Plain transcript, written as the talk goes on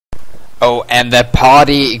Oh, and the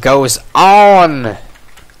party goes on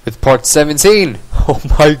with part 17. Oh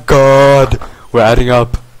my god, we're adding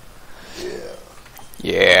up. Yeah.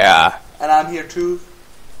 Yeah. And I'm here too.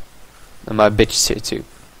 And my bitch is here too.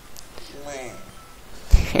 Man.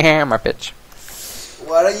 Yeah, my bitch.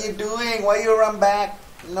 What are you doing? Why you run back?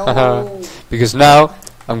 No. Because now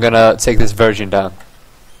I'm gonna take this virgin down.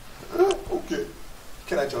 Okay.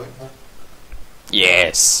 Can I join?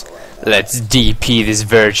 Yes. Let's DP this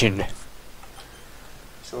virgin.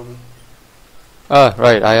 Show me. Oh,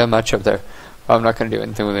 right, I have a match up there. I'm not gonna do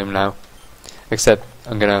anything with him now. Except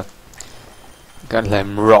I'm gonna let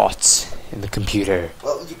him rot in the computer.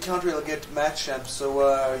 Well, you can't really get matchups, so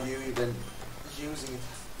are you even using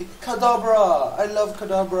it? Kadabra! I love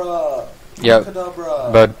Kadabra! Yeah,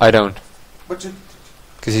 Kadabra! but I don't. But you...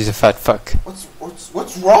 Because he's a fat fuck.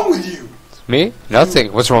 What's wrong with you? Me?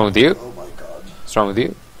 Nothing. What's wrong with you? Oh my god. What's wrong with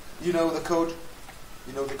you? You know the code?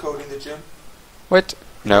 You know the code in the gym? What?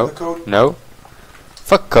 No. The code? No.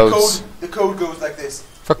 Fuck codes. The code goes like this.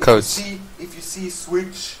 Fuck codes. If you see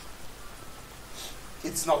switch,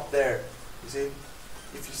 it's not there. You see?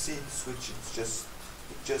 If you see switch, it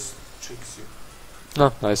just tricks you.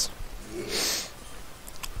 Oh, nice. Yeah.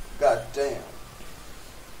 God damn.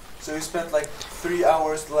 So you spent like 3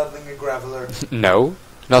 hours leveling a graveler. No.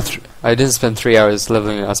 Not. I didn't spend 3 hours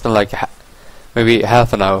leveling it. I spent like maybe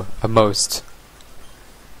half an hour at most.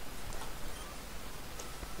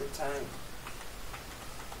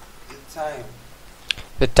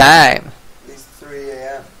 The time. It's 3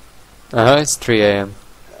 a.m. It's 3 a.m.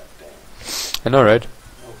 God damn. I know, right?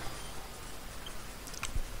 Oh.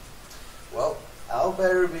 Well, I'll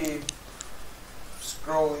better be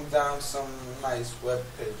scrolling down some nice web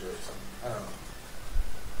page or something. I don't know.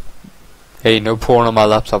 Hey, no porn on my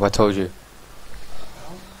laptop, I told you.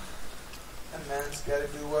 Well, a man's gotta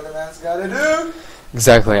do what a man's gotta do.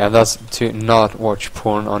 Exactly, and that's to not watch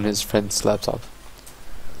porn on his friend's laptop.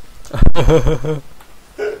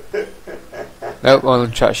 Nope, only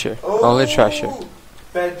trasher. Oh, Only trasher.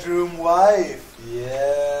 Bedroom wife.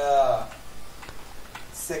 Yeah.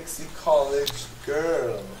 Sexy college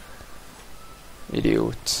girl.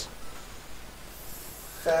 Idiot.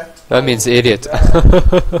 Fat That means old idiot. man.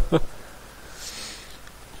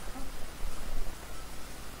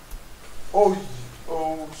 Oh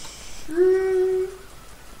shit.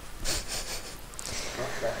 Not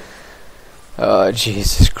bad. Oh,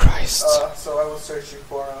 Jesus Christ. So I was searching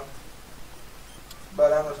for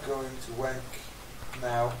but I'm not going to wank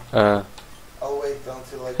now. I'll wait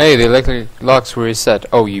until I... Hey, the electric locks were reset.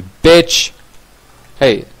 Oh, you bitch!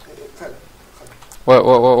 Hey.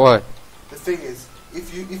 What? The thing is,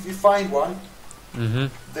 if you find one, Mm-hmm.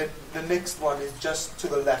 the next one is just to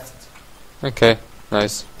the left. Okay,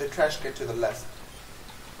 nice. The trash can to the left.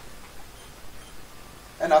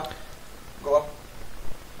 And up. Go up.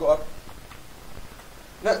 Go up.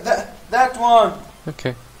 No, that one!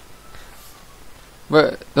 Okay.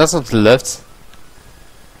 But that's not to the left.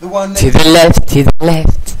 The one To the left, to the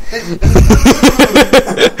left.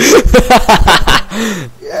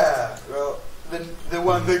 Yeah, well, the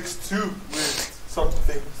one next to with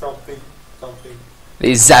something.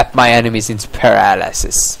 They zap my enemies into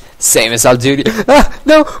paralysis. Same as I'll do the... Ah,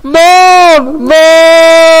 no! Mom!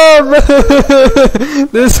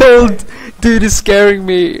 This old dude is scaring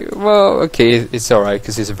me. Well, okay, it's alright,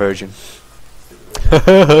 because he's a virgin.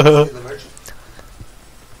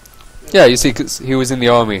 Yeah, you see, because he was in the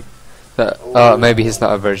army. Maybe he's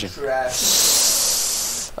not a virgin.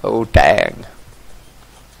 Trash. Oh, dang.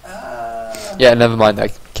 Yeah, never mind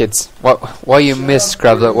that, kids. Why you miss,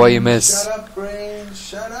 Scrabler? Why you miss? Shut up, brain.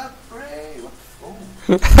 Shut up, brain.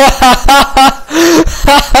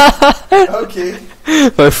 Okay.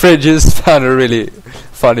 My friend just found a really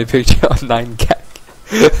funny picture on 9gag.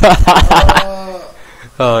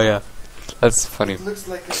 Oh, yeah. That's funny. It looks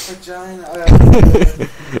like a vagina.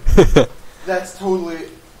 That's totally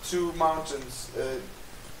two mountains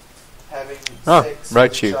having sex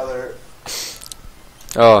with each other.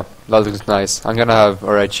 Oh, that looks nice. I'm gonna have a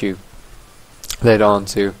Raichu later on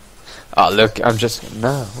too. Oh, look, I'm just...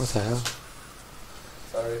 No, what the hell?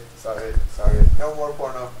 Sorry. No more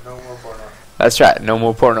porno. That's right, no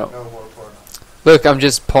more porno. No more porno. Look, I'm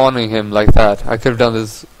just pawning him like that. I could have done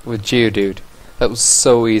this with Geodude. That was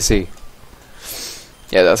so easy.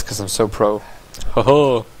 Yeah, that's because I'm so pro.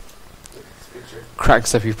 Ho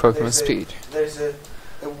Cracks up your Pokemon speed. There's a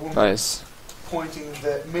woman Nice. pointing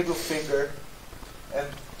the middle finger, and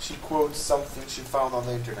she quotes something she found on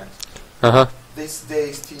the internet. These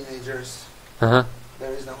days, teenagers, there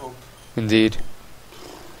is no hope. Indeed.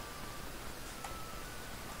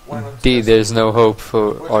 Why not Indeed, there's no hope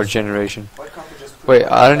for our generation. Why can't we just Wait,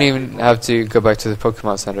 I don't even have to go back to the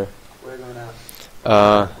Pokemon Center. Where are you going now?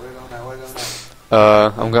 Uh, Where are you going now? Where are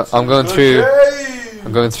you going now? I'm going through.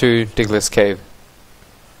 I'm going through Digless Cave.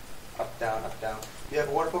 Up, down, up, down. You have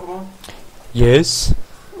a water Pokemon? Yes.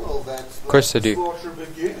 Well then, Of course I do. Slaughter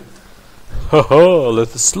begin. Haha,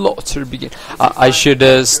 let the slaughter begin. I should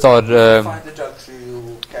start. Find the jug tree,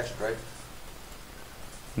 you'll catch it, right?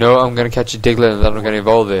 No, I'm gonna catch a Diglett and then I'm gonna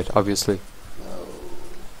evolve it, obviously.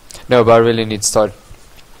 No. No, but I really need to start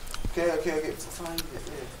Okay. Find it.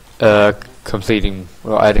 Yeah. completing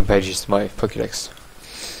or adding pages to my Pokédex.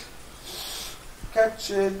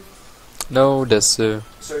 Catch it. No, that's So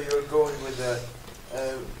you're going with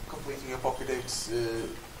completing your Pokédex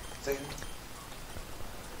thing?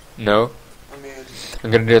 no. I mean,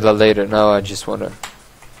 I'm gonna do that later. Now I just wanna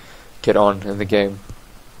get on in the game.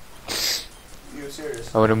 you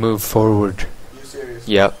serious? I wanna move forward. You serious?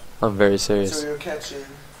 Yep, I'm very serious. So you're catching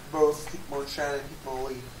both Hitmonchan and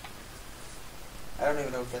Hitmonlee. I don't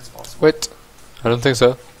even know if that's possible. Wait, I don't think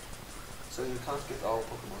so. So you can't get all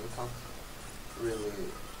Pokemon. You can't really.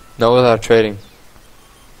 Not without trading.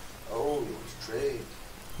 Oh, you want to trade?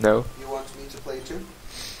 No. You want me to play too?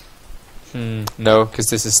 No,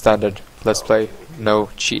 because this is standard. Let's play. No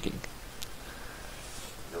cheating.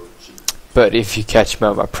 No cheating. But if you catch me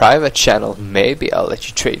on my private channel, maybe I'll let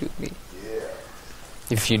you trade with me. Yeah.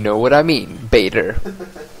 If you know what I mean, Bader.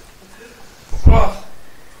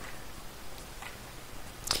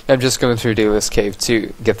 I'm just going through Digless Cave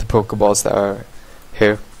to get the Pokeballs that are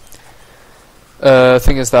here.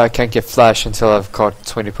 Thing is that I can't get Flash until I've caught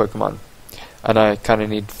 20 Pokemon. And I kinda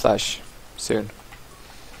need Flash soon.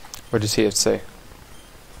 What does he have to say?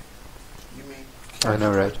 You mean? I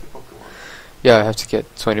know, right? Pokemon? Yeah, I have to get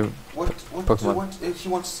 20 What Pokemon. So what if he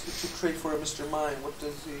wants to trade for a Mr. Mime? What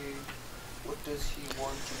does he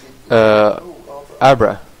want to get?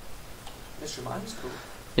 Abra. Mr. Mime's cool.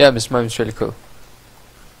 Yeah, Mr. Mime is really cool.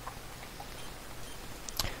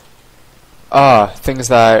 Thing is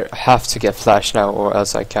that I have to get Flash now or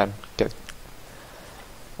else I can't get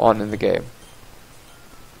on in the game.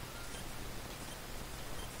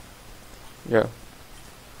 Yeah.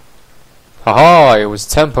 Haha, it was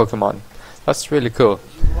 10 Pokemon. That's really cool.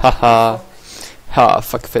 Haha. Ha,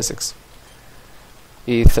 fuck physics.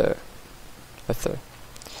 Ether.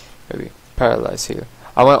 Maybe. Paralyze heal.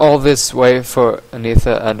 I went all this way for an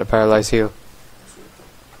ether and a paralyze heal.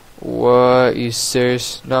 What? You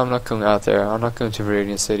serious? No, I'm not going out there. I'm not going to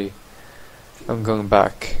Viridian City. I'm going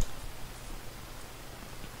back.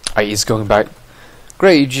 He's going back.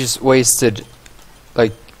 Great, you just wasted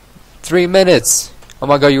like 3 minutes. Oh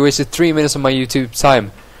my god, you wasted 3 minutes of my YouTube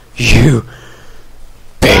time. You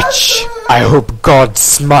bitch. I hope God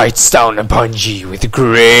smites down upon you with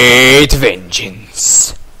great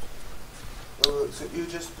vengeance. So you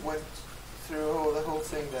just went through the whole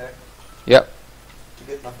thing there Yep. to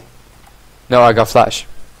get nothing. No, I got Flash.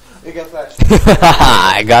 You got Flash.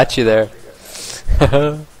 I got you there.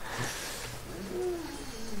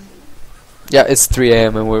 Yeah, it's 3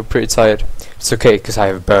 AM and we're pretty tired. It's okay, because I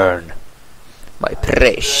have burn. My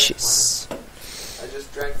precious. I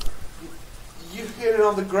just drank. You hit it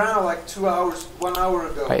on the ground like 1 hour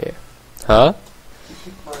ago. Huh? You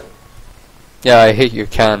hit my. Yeah, I hit your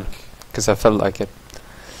can, because I felt like it.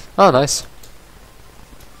 Oh, nice.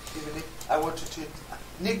 I wanted to.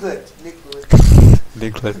 Niglet. Niglet.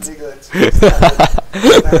 Niglet.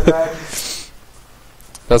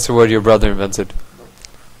 That's the word your brother invented. No.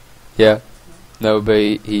 Yeah. No, but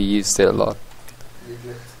he used it a lot.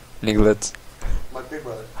 Niglet. My big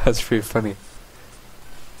brother. That's pretty funny.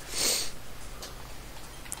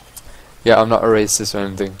 Yeah, I'm not a racist or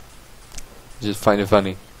anything. I just find it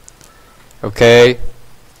funny. Okay?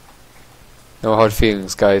 No hard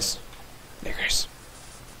feelings, guys. Niggers.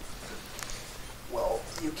 Well,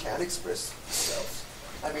 you can express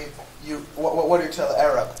yourself. I mean, what do you tell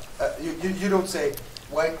Arab? You don't say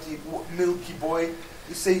whitey, milky boy.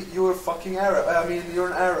 You say you're a fucking Arab. I mean, you're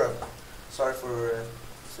an Arab. Sorry for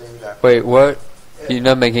saying that. Wait, what? You're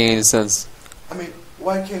not making any sense. I mean,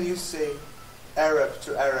 why can't you say Arab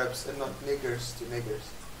to Arabs and not niggers to niggers?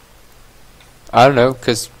 I don't know,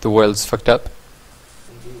 because the world's fucked up.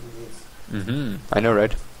 Indeed it is. I know,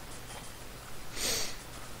 right?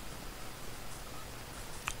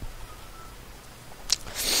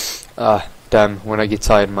 Damn, when I get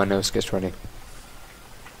tired my nose gets runny.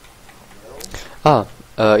 Yeah,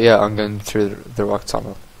 I'm going through the rock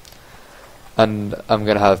tunnel. And I'm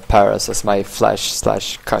gonna have Paris as my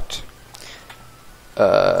flash/cut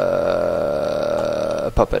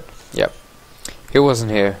puppet. Yep. He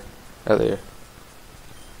wasn't here earlier.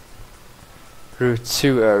 Route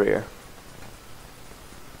 2 area.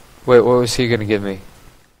 Wait, what was he gonna give me?